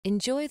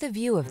Enjoy the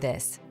view of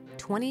this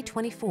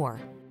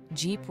 2024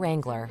 Jeep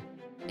Wrangler.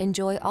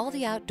 Enjoy all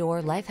the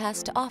outdoor life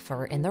has to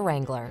offer in the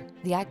Wrangler,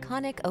 the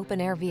iconic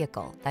open-air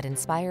vehicle that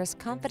inspires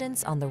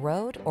confidence on the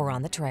road or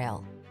on the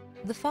trail.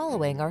 The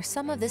following are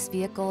some of this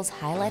vehicle's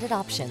highlighted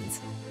options: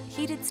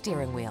 heated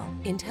steering wheel,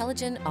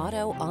 intelligent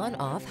auto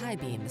on-off high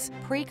beams,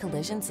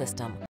 pre-collision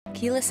system,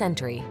 keyless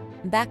entry,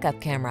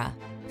 backup camera,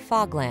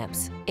 fog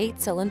lamps,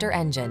 8-cylinder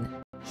engine,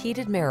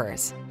 heated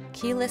mirrors,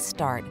 keyless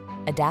start,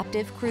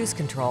 adaptive cruise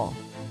control.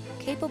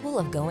 Capable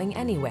of going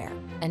anywhere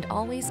and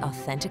always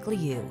authentically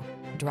you.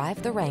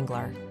 Drive the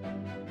Wrangler.